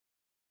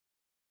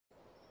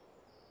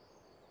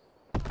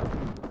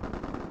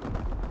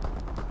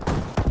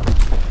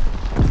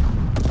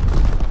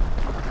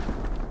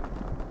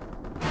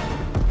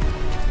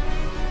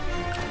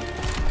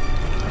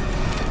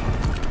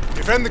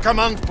Defend the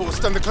command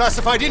post and the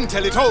classified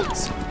intel it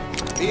holds.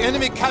 The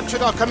enemy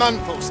captured our command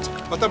post,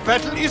 but the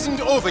battle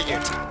isn't over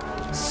yet.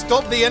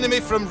 Stop the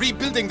enemy from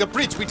rebuilding the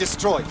bridge we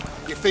destroyed.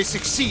 If they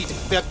succeed,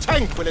 their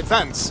tank will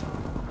advance.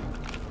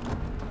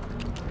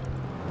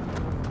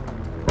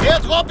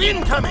 Airdrop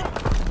incoming!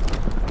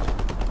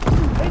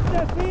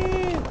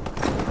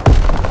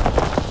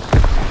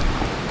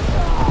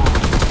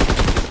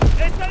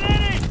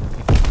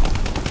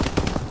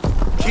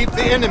 Keep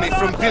the enemy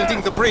from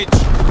building the bridge.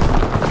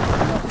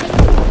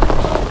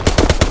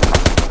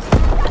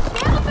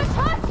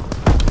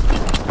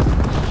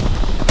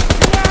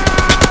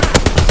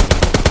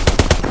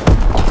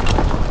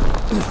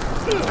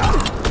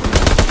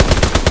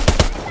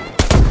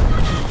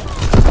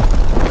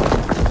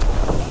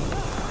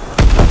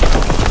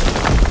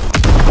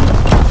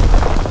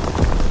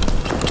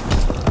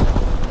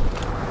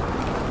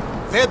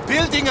 They're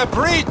building a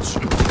bridge!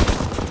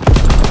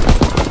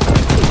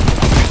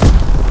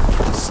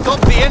 Stop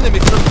the enemy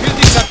from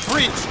building that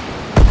bridge!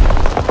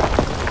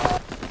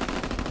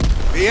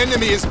 The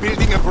enemy is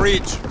building a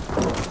bridge.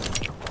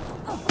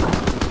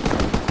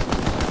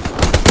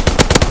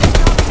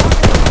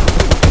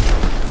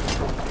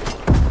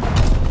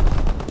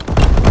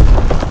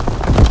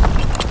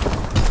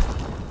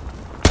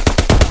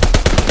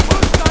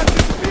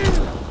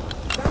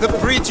 The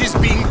bridge is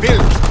being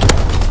built.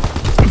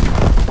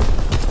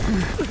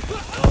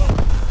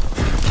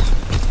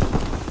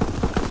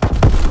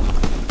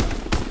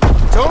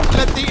 Don't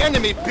let the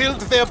enemy build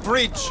their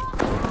bridge.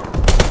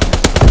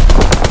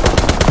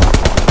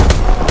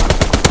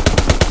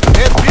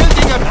 They're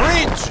building a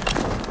bridge.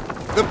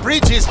 The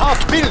bridge is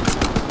half built.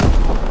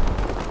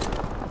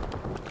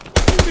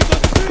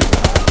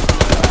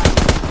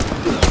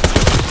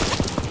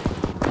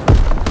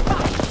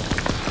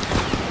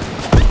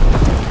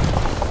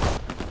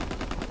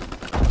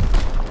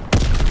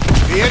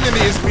 The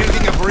enemy is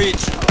building a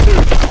bridge.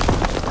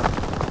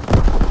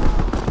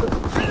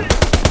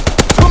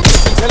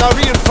 Until our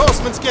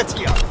reinforcements get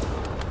here.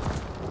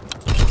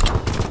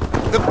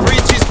 The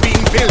bridge is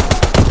being built.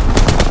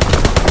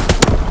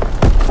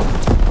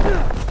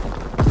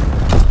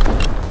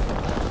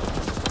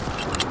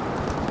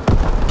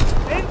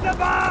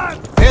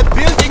 They're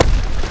building.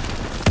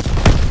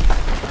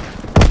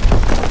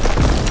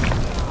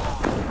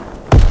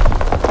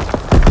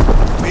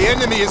 The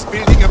enemy is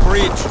building a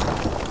bridge.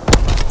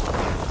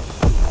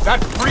 That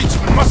bridge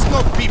must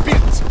not be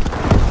built.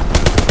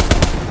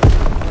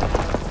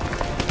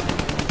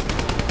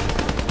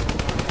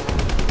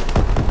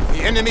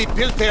 The enemy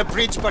built their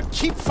bridge, but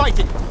keep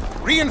fighting.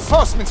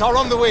 Reinforcements are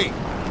on the way.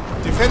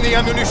 Defend the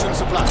ammunition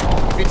supply.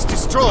 If it's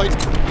destroyed,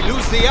 we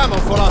lose the ammo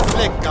for our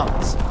flag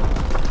guns.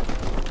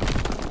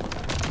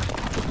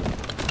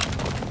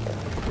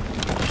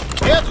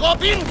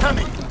 Airdrop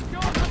incoming!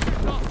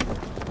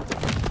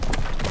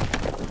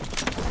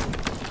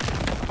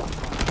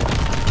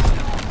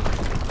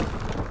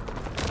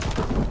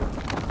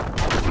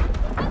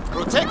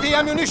 Protect the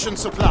ammunition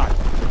supply.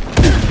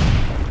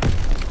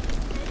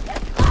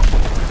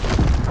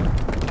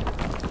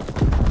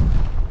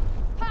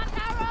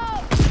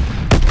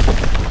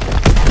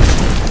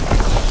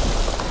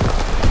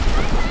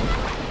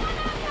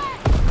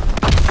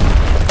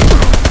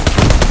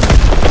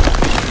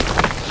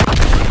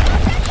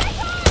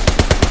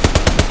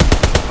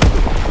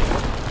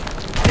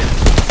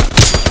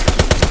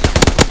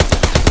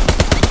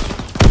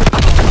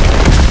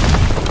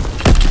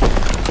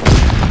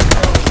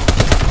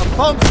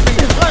 Bombs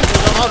being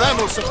planted on our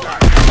ammo supply.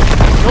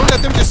 Don't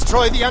let them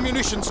destroy the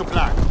ammunition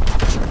supply.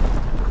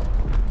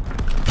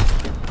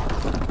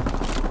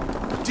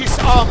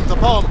 Disarm the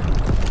bomb.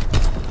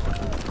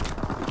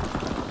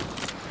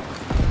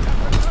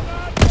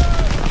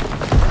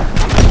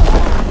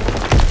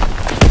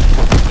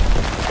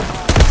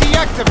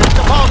 Deactivate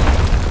the bomb.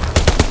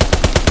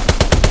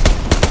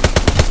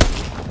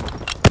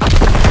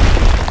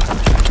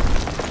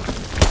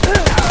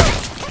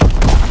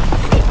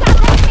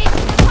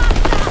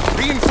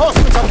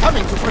 Reinforcements are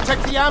coming to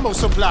protect the ammo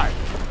supply.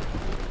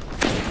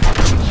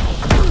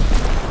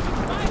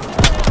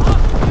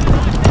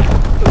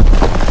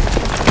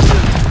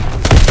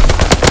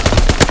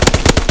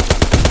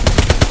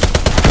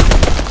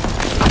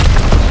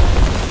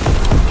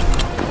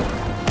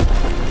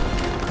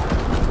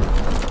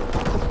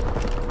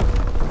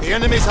 The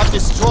enemies have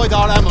destroyed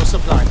our ammo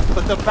supply,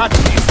 but the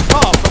battle is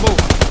far from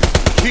over.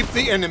 Keep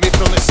the enemy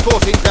from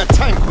escorting their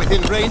tank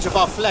within range of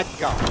our flag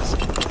guns.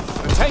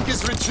 The tank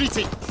is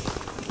retreating.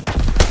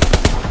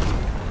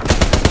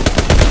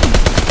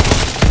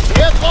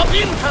 Airdrop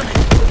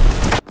incoming!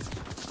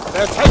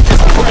 Their tank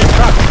is pulling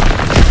back.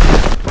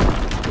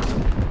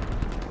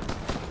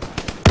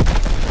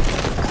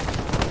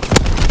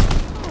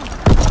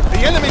 The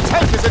enemy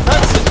tank is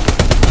advancing.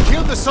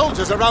 Kill the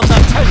soldiers around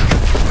that tank.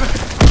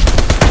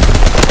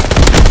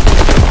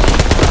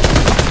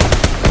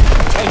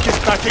 Tank is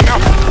backing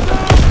up.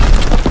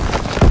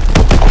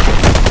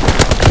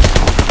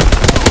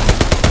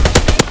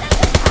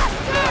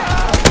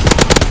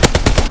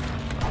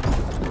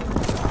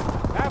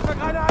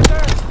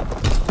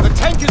 The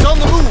tank is on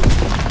the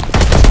move!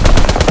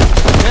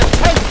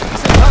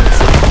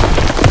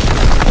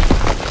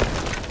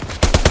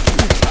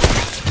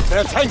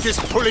 Their tank is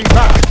pulling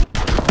back.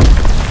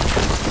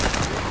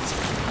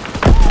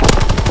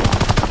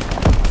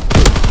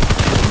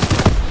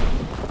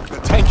 The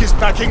tank is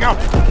backing up.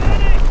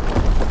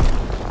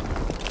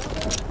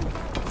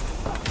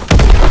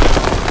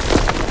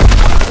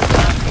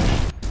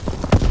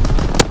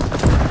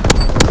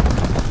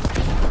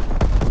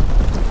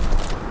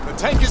 The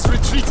tank is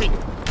retreating.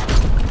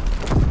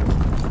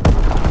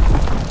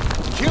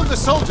 Kill the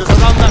soldiers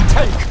around that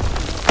tank.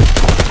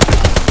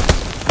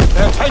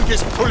 Their tank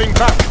is pulling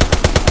back.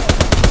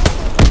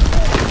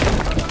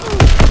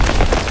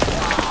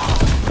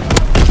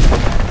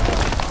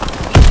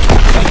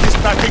 The tank is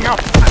backing up.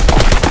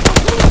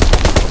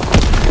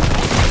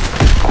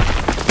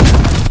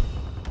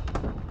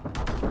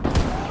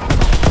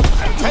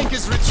 The tank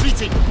is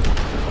retreating.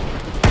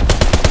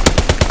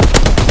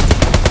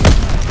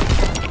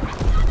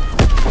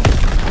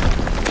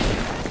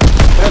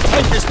 Their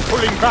tank is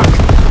pulling back.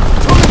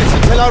 2 minutes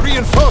until our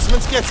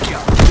reinforcements get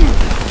here.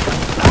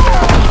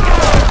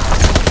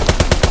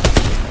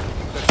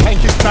 The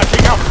tank is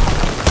backing up.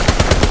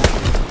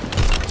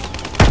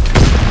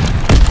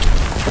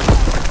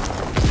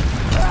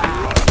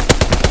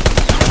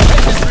 The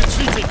tank is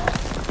retreating.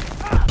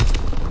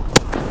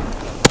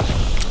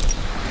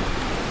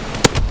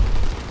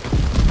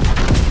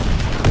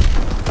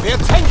 Their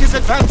tank is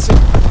advancing.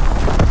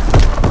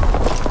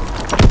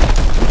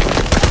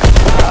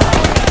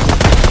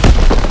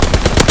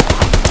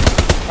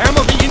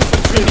 Hammer the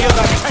infantry near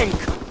that tank.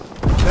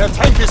 Their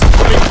tank is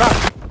pulling back.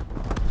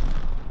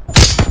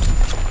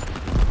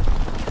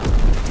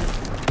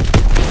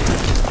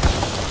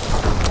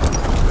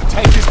 The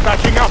tank is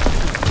backing up.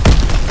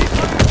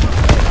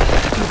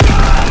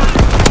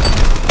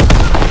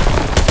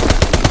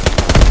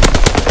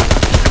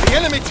 The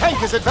enemy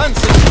tank is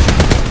advancing.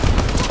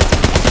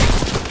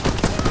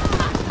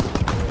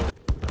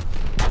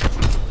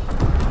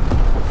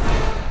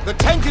 The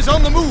tank is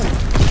on the move.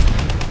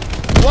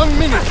 1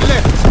 minute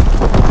left.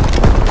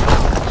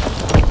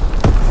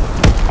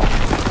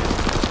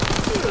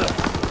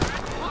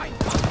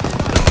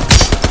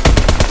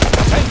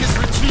 The tank is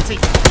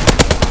retreating.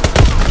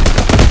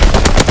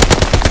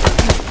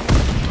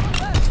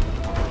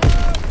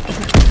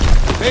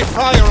 They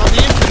fire on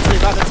the infantry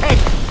by the tank.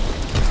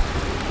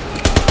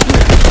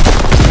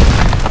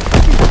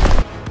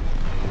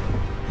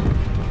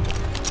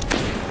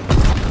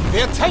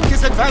 Their tank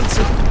is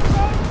advancing.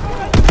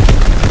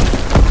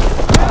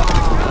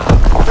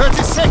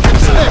 30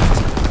 seconds left.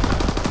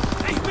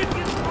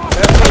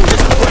 Their tank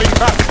is pulling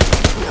back.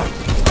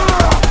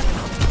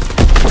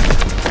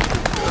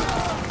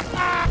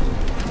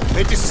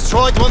 They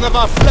destroyed one of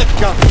our flak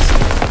guns.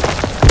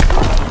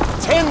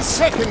 10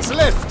 seconds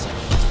left.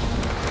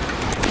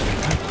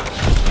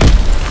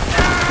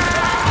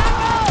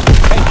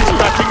 Tank is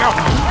backing up.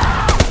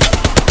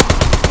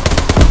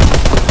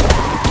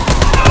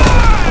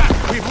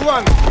 We've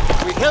won.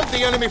 We held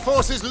the enemy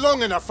forces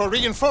long enough for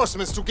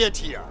reinforcements to get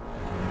here.